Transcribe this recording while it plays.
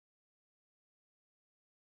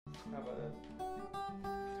How about that?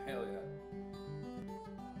 Hell yeah.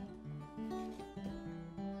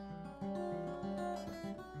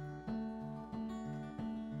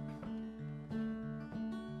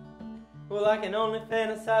 Well, I can only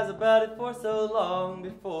fantasize about it for so long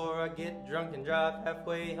before I get drunk and drive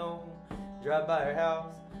halfway home. Drive by her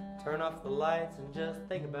house, turn off the lights and just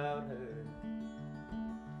think about her.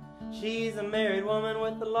 She's a married woman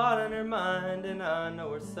with a lot on her mind, and I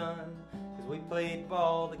know her son, 'cause we played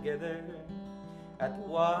ball together at the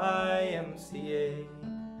YMCA.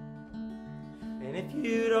 And if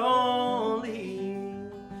you'd only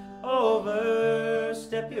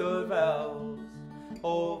overstep your vows,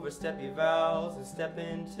 overstep your vows and step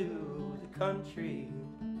into the country,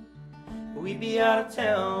 we'd be out of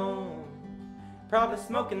town, probably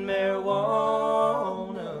smoking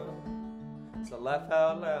marijuana. So laugh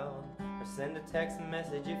out loud or send a text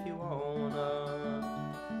message if you wanna.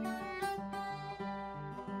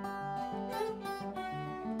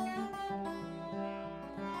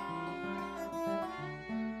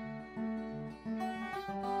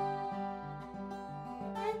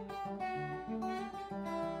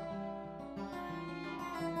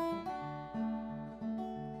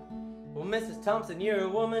 Well, Mrs. Thompson, you're a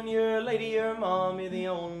woman, you're a lady, you're a mom. You're the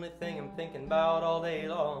only thing I'm thinking about all day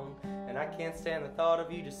long. And I can't stand the thought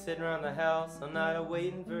of you just sitting around the house all night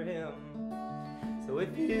waiting for him. So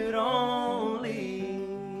if you'd only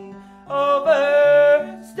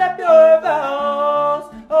overstep your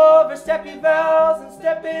vows, overstep your vows and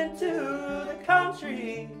step into the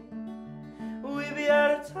country, we'd be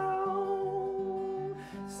out of town,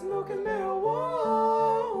 smoking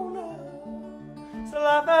marijuana. So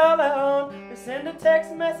laugh out loud or send a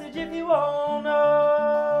text message if you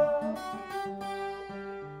wanna.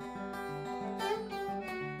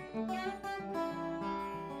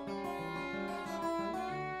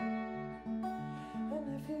 And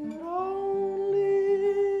if you'd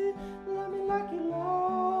only love me like you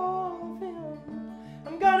love him,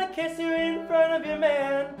 I'm gonna kiss you in front of your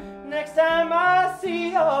man next time I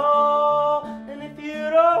see you.